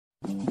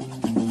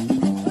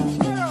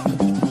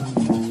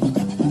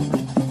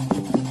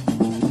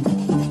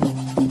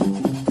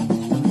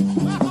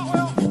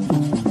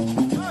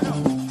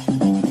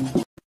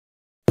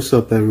What's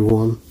up,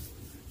 everyone?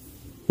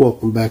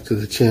 Welcome back to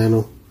the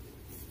channel.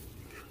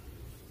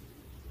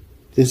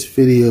 This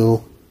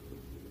video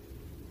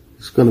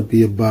is going to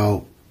be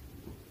about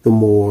the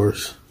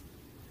Moors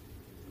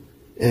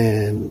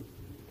and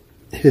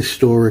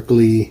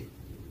historically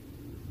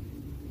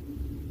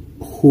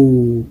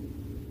who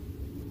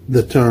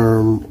the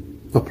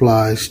term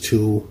applies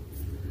to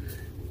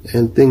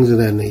and things of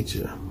that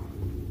nature.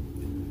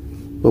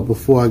 But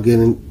before I get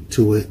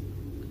into it,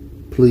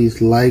 please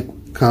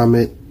like,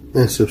 comment,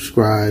 and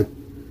subscribe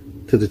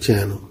to the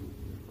channel.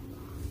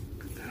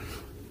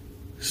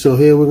 So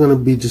here we're going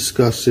to be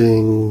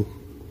discussing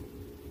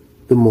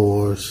the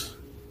Moors.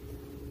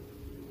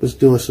 I was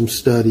doing some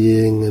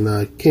studying and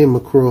I came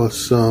across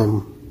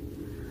some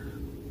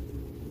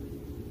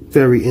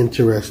very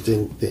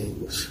interesting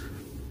things.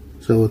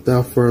 So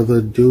without further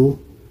ado,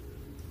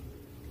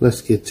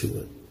 let's get to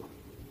it.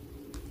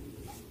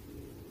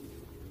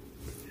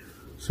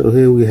 So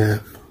here we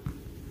have a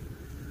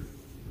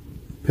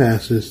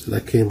passage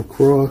that I came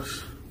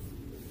across,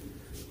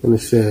 and it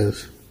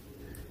says,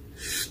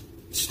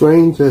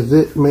 strange as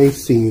it may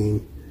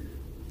seem,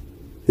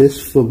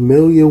 this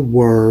familiar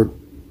word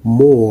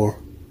Moor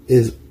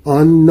is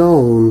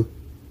unknown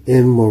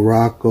in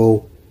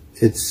Morocco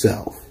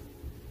itself,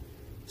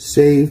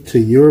 save to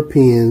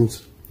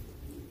Europeans,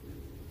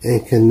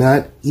 and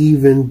cannot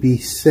even be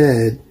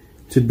said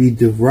to be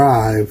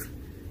derived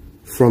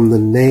from the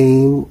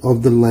name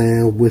of the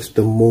land which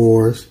the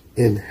Moors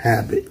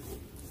inhabit.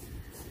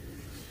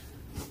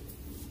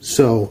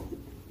 So,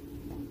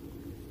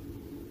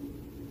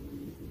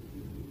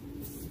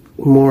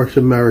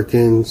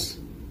 MoorishAmericans,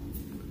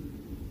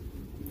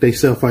 they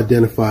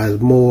self-identify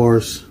as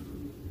Moors.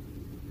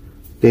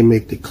 They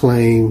make the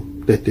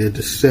claim that they're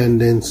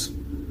descendants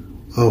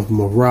of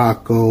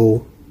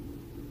Morocco.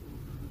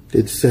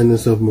 They're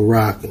descendants of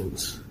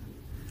Moroccans.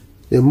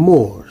 They're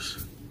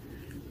Moors.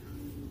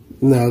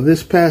 Now,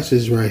 this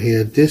passage right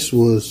here, this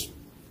was,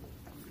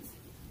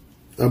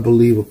 I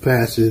believe, a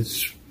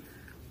passage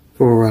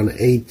from around the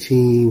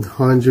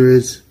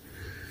 1800s.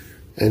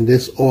 And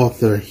this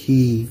author,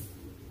 he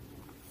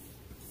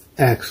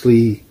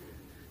actually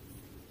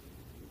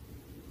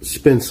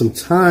spent some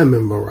time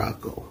in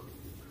Morocco.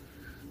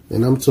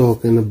 And I'm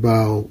talking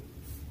about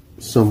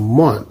some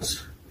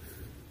months.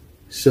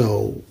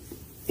 So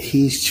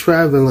he's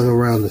traveling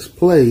around this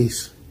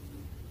place,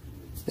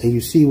 and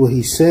you see what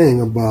he's saying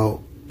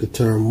about the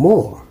term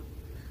Moor.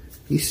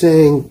 He's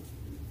saying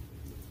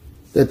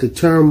that the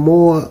term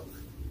Moor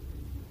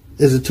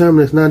is a term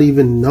that's not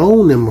even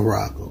known in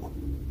Morocco.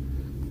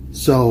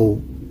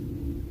 So,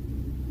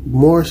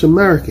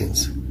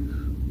 MoorishAmericans,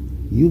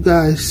 you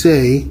guys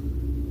say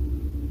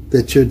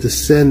that you're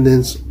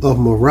descendants of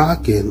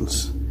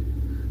Moroccans,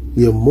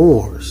 you're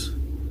Moors,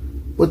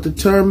 but the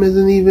term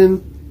isn't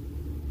even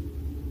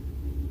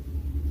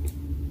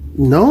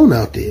known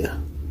out there.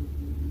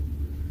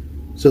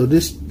 So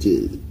this,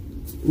 you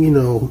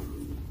know,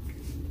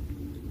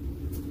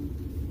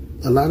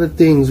 a lot of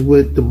things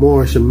with the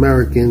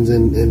MoorishAmericans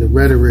and the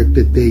rhetoric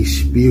that they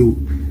spew,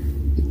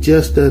 it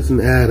just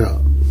doesn't add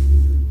up.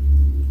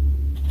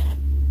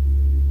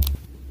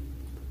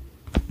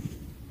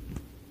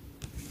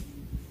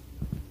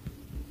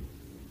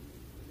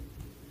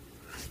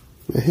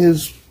 Now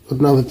here's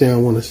another thing I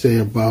want to say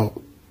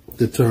about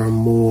the term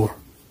Moor.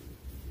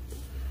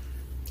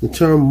 The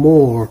term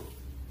Moor,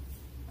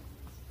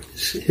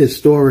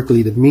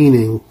 historically, the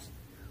meaning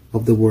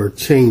of the word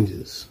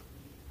changes.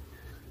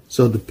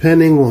 So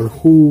depending on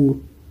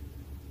who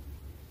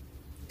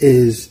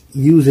is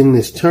using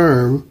this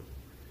term,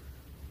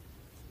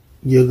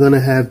 you're going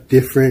to have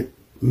different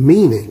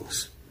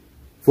meanings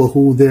for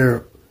who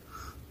they're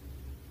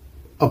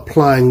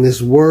applying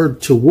this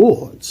word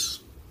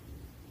towards.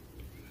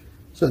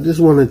 So I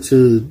just wanted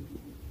to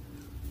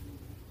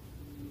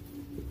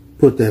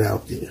put that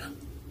out there.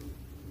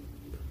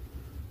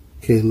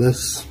 Okay,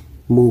 let's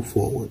move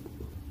forward.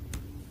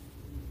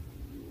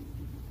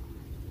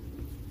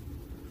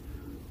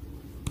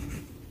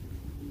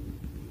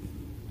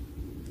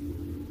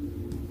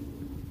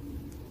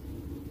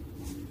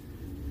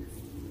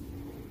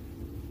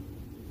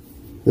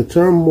 The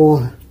term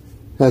Moor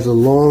has a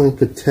long and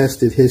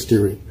contested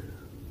history,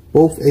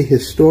 both a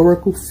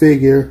historical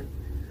figure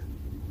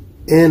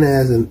and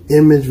as an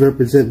image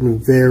representing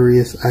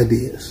various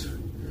ideas.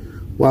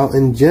 While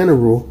in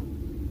general,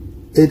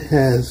 it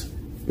has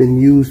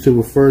been used to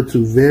refer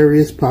to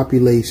various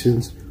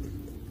populations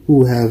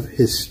who have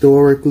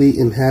historically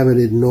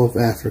inhabited North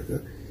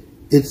Africa,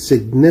 its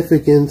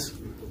significance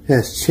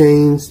has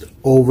changed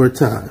over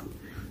time.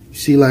 You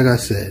see, like I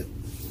said,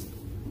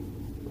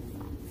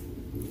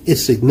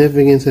 its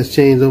significance has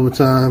changed over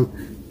time,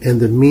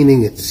 and the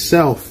meaning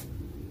itself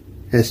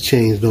has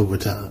changed over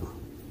time.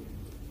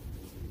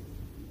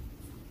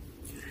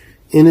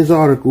 In his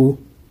article,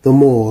 The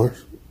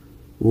Moors,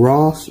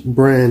 Ross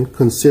Brand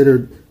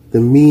considered the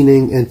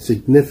meaning and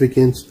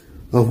significance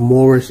of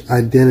Moorish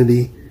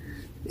identity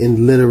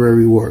in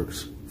literary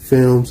works,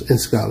 films, and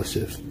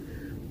scholarships.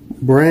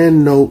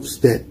 Brand notes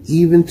that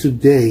even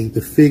today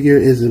the figure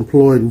is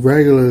employed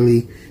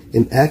regularly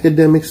in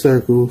academic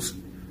circles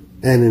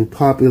and in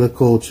popular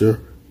culture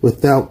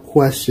without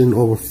question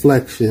or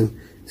reflection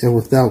and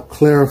without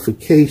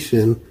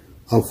clarification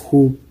of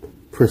who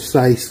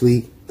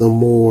precisely the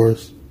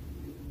Moors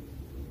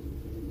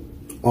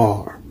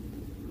are.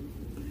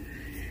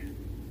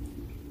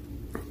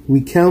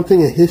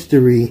 Recounting a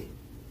history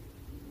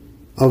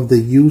of the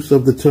use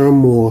of the term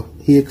Moor,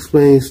 he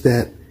explains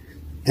that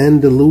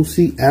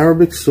Andalusi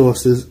Arabic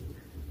sources,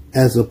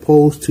 as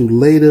opposed to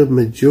later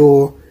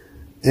Major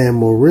and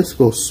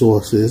Morisco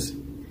sources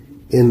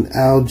in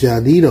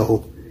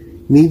Al-Jadido,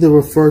 neither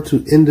refer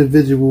to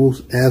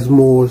individuals as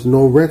Moors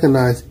nor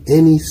recognize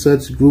any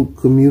such group,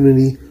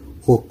 community,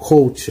 or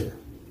culture.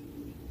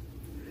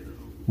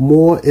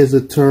 Moor is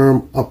a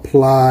term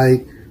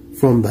applied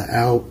from the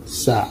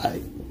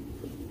outside.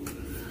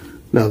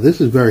 Now,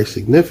 this is very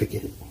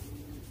significant.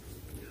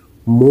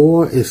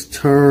 Moor is a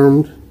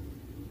term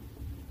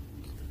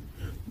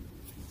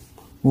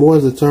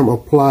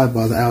applied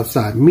by the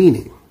outside,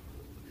 meaning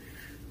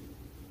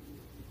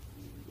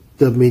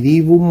the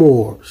medieval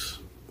Moors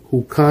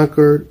who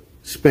conquered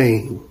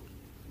Spain,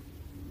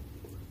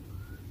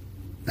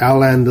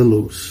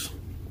 Al-Andalus,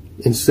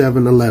 in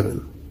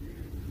 711.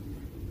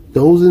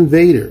 Those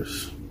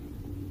invaders,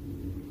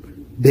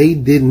 they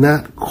did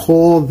not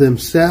call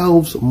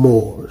themselves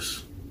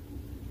Moors.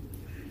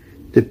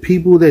 The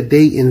people that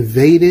they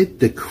invaded,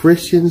 the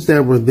Christians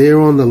that were there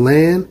on the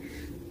land,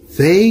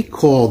 they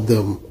called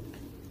them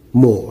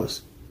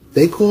Moors.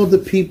 They called the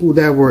people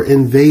that were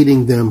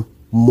invading them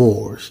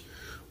Moors.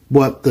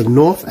 But the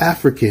North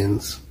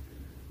Africans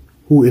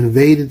who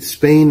invaded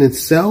Spain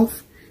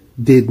itself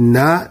did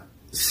not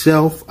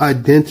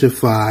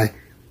self-identify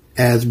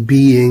as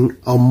being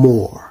a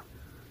Moor.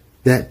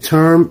 That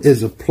term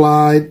is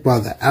applied by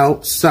the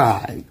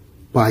outside,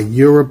 by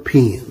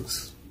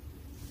Europeans.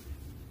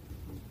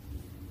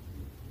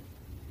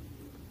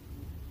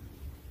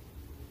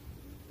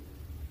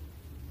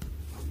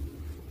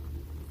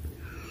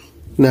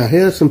 Now,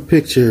 here are some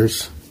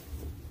pictures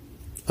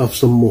of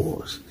some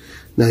Moors.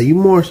 Now, you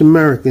Moorish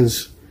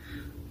Americans,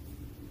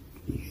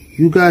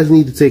 you guys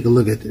need to take a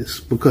look at this,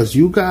 because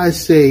you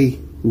guys say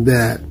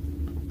that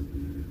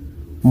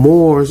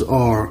Moors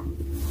are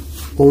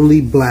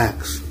only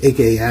blacks,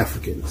 aka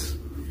Africans.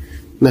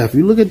 Now, if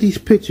you look at these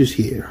pictures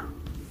here,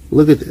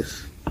 look at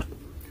this.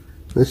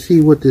 Let's see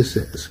what this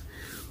says.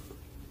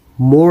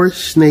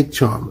 Moorish snake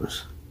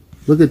charmers.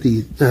 Look at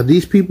these. Now,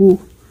 these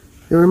people,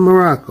 they're in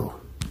Morocco.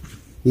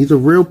 These are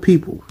real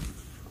people.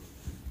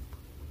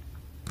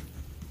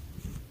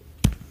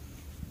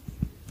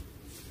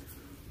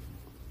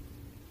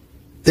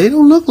 They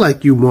don't look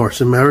like you Moorish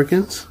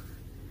Americans.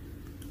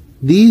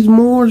 These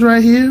Moors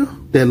right here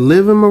that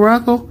live in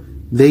Morocco,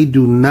 they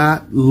do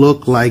not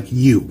look like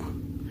you.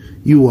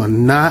 You are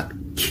not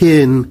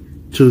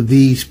kin to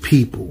these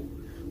people,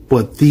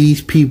 but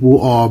these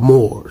people are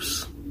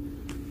Moors.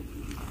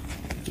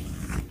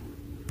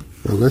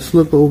 Now let's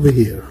look over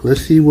here.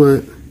 Let's see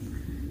what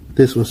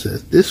this one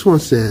says. This one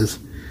says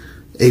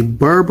a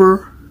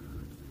Berber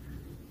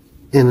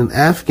and an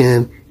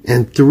Afghan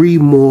and 3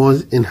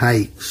 Moors in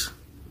hikes.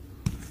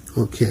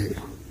 Okay.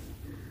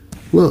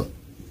 Look.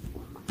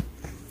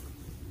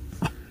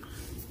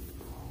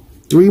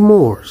 3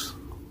 Moors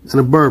and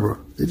a Berber.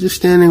 They're just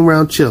standing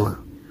around chilling.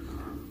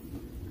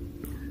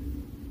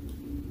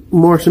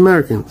 Moorish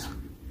Americans.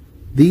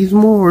 These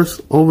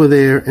Moors over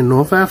there in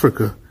North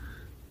Africa,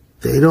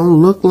 they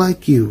don't look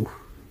like you.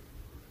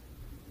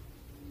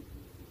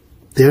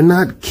 They're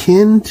not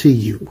kin to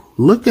you.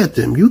 Look at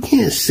them. You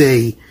can't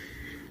say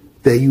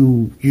that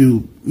you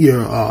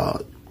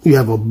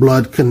have a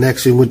blood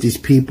connection with these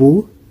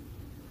people.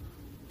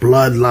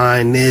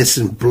 Bloodline this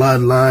and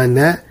bloodline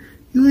that.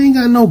 You ain't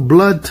got no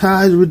blood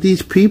ties with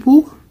these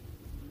people.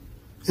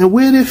 And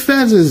where their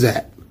feathers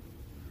at?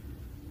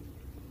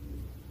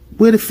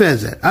 Where the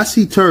fez at? I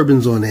see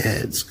turbans on their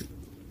heads.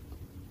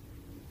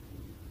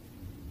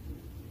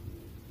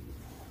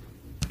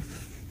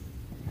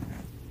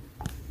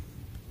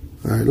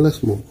 All right,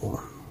 let's move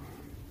on.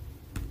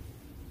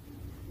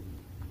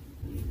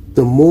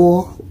 The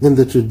Moor in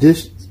the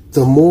tradition.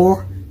 The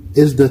Moor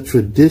is the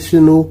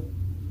traditional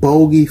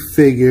bogey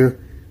figure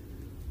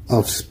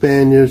of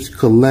Spaniards'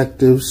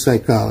 collective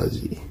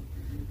psychology.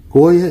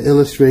 Goya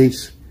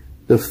illustrates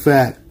the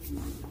fact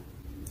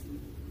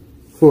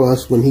for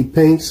us when he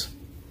paints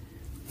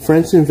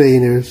French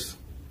invaders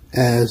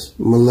as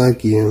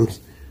Malakians,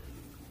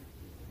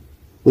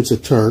 which are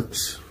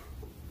Turks,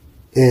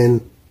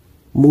 and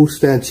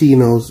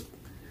Mustachinos,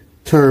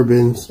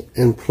 turbans,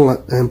 and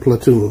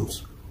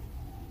platoons.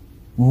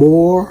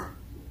 Moor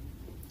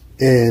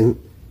and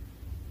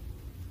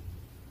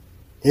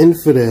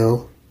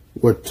infidel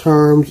were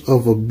terms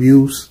of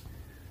abuse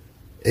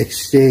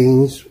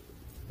exchanged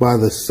by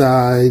the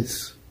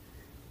sides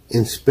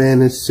in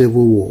Spanish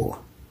Civil War.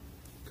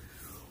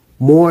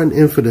 Moor and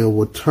infidel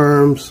were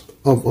terms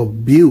of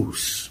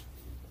abuse,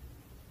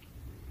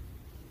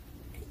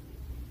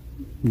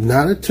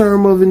 not a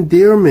term of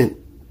endearment.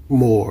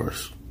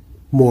 Moors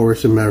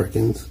Moorish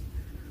Americans.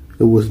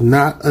 It was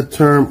not a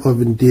term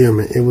of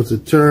endearment. It was a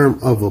term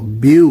of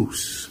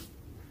abuse.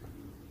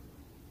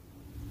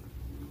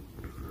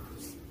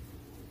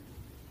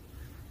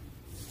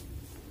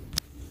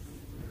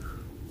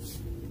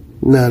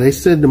 Now, they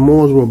said the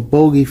Moors were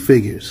bogey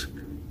figures.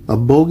 A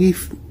bogey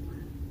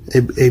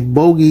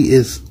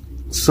is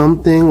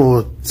something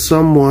or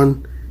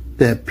someone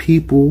that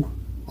people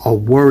are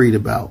worried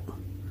about,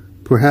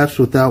 perhaps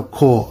without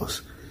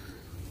cause.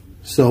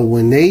 So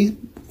when they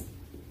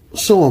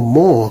saw a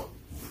Moor,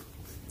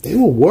 they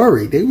were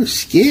worried. They were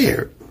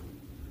scared.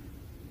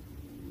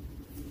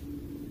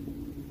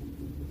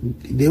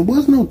 There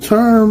was no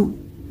term,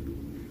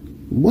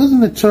 it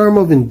wasn't a term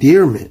of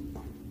endearment.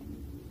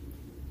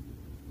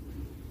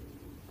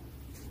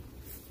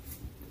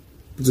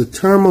 It was a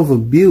term of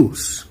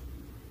abuse.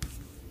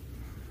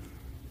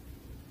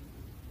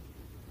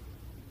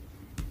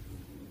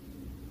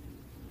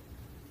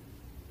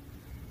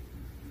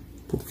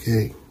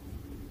 Okay.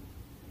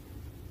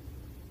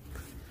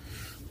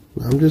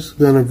 I'm just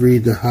going to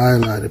read the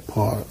highlighted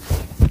part.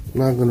 I'm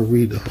not going to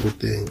read the whole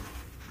thing.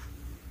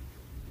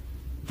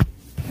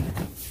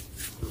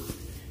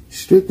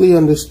 Strictly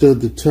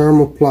understood, the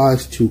term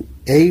applies to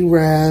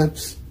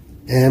Arabs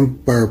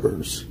and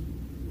Berbers,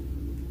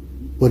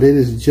 but it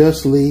is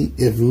justly,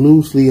 if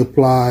loosely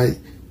applied,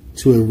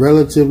 to a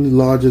relatively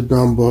larger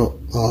number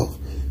of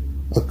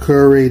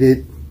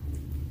acculturated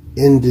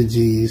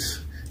indiges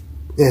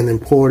and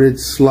imported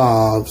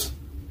Slavs,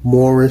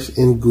 Moorish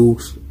in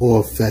goose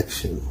or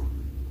affection.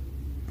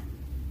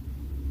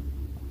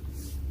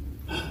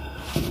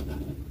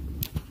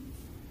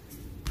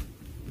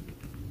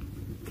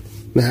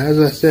 Now, as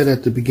I said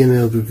at the beginning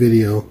of the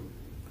video,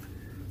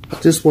 I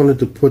just wanted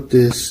to put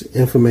this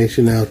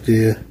information out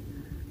there.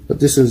 But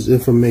this is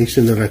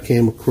information that I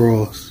came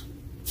across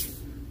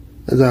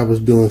as I was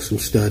doing some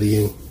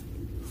studying.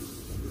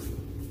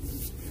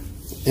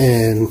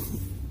 And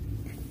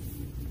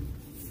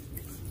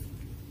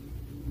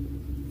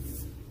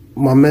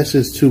my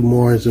message to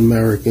Moorish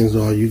Americans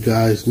are, you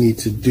guys need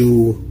to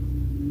do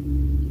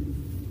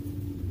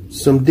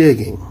some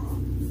digging,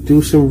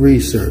 do some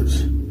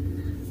research.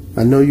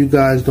 I know you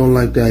guys don't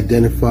like to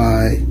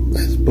identify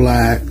as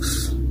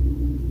blacks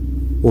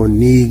or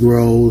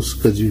Negroes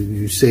because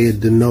you say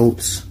it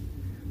denotes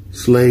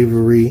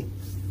slavery,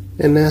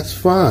 and that's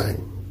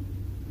fine.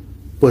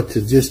 But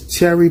to just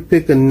cherry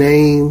pick a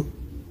name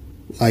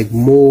like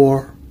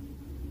Moor,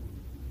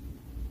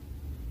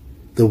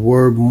 the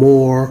word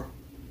Moor,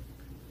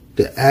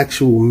 the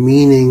actual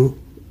meaning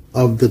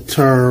of the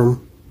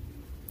term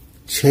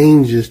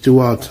changes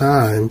throughout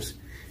times,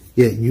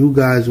 yet you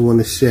guys want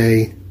to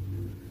say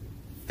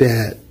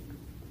that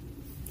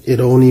it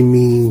only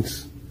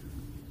means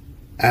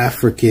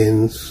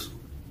Africans,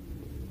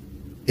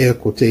 air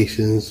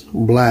quotations,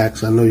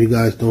 blacks. I know you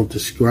guys don't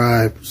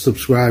subscribe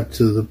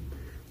to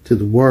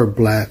the word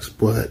blacks,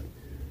 but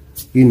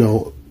you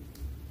know,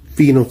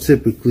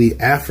 phenotypically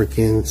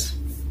Africans,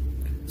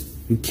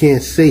 you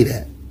can't say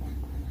that,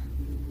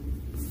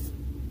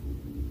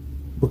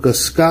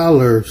 because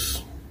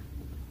scholars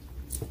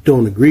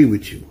don't agree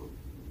with you.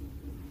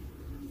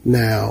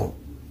 Now,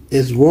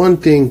 it's one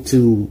thing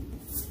to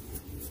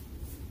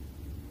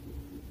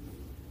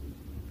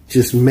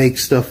just make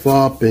stuff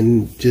up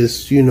and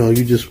just, you know,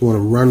 you just want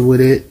to run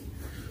with it.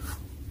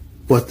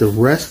 But the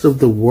rest of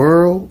the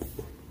world,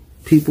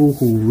 people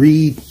who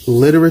read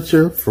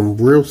literature from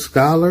real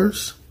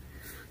scholars,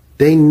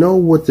 they know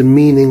what the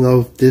meaning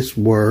of this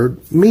word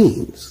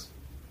means.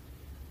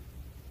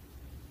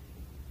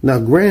 Now,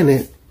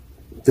 granted,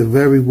 the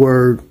very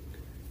word,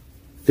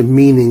 the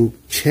meaning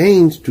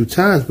changed through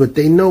times, but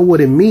they know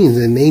what it means,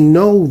 and they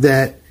know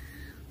that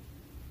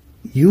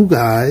you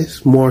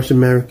guys, Moorish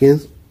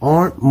Americans,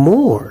 aren't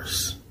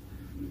Moors.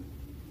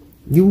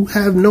 You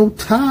have no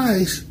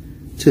ties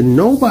to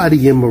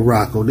nobody in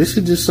Morocco. This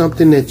is just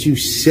something that you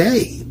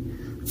say.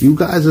 You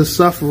guys are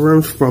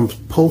suffering from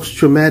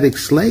post-traumatic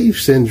slave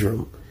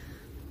syndrome,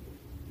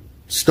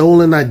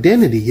 stolen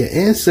identity. Your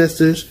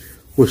ancestors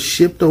were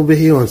shipped over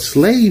here on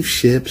slave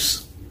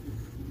ships,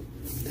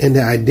 and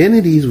their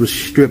identities were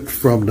stripped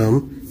from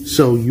them,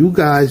 so you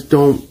guys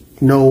don't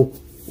know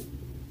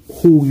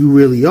who you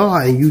really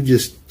are, and you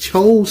just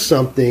chose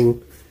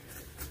something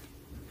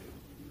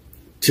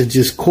to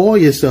just call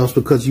yourselves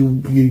because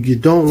you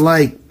don't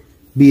like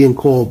being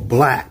called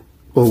black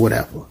or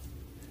whatever.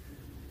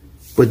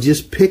 But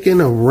just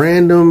picking a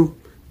random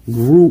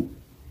group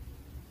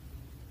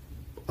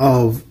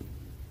of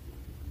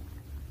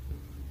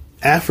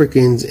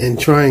Africans and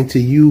trying to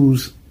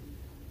use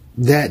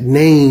that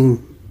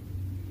name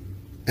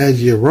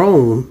as your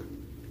own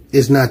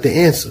is not the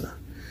answer.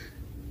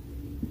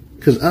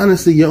 Because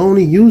honestly, you're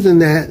only using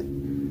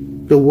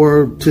the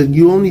word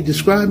you only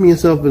describing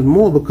yourself as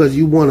Moor because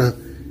you want to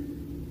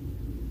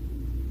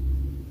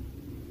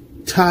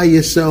tie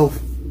yourself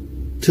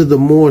to the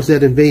Moors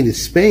that invaded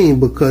Spain,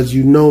 because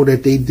you know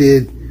that they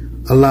did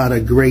a lot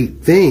of great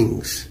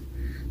things.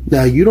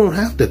 Now, you don't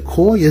have to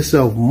call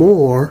yourself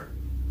Moor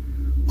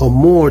or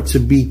Moor to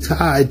be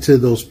tied to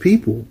those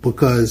people,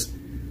 because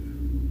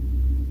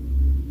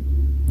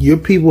you're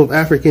people of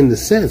African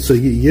descent, so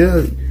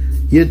you're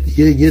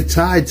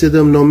tied to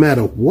them no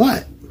matter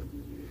what.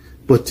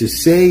 But to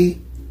say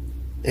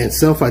and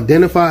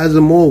self-identify as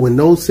a Moor when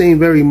those same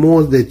very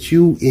Moors that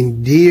you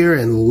endear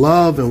and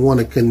love and want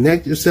to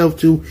connect yourself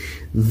to,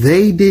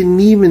 they didn't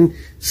even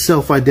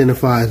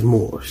self-identify as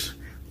Moors.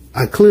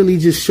 I clearly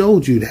just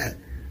showed you that.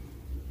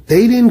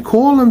 They didn't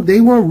call them,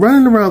 they weren't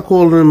running around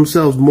calling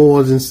themselves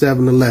Moors in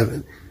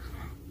 7-Eleven.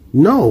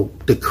 No,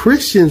 the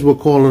Christians were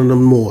calling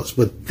them Moors,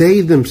 but they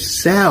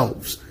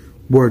themselves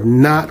were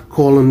not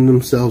calling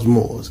themselves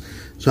Moors.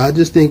 So I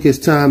just think it's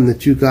time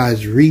that you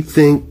guys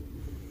rethink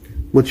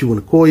what you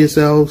want to call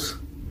yourselves,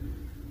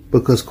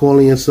 because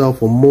calling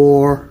yourself a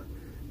Moor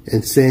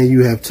and saying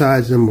you have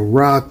ties in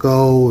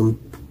Morocco and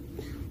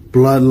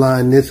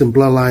bloodline this and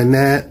bloodline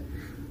that,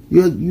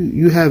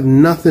 you have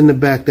nothing to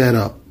back that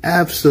up.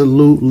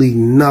 Absolutely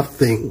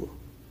nothing.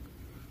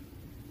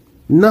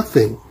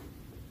 Nothing.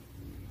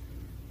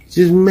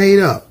 Just made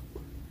up.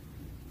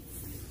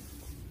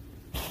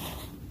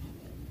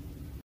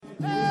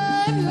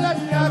 Let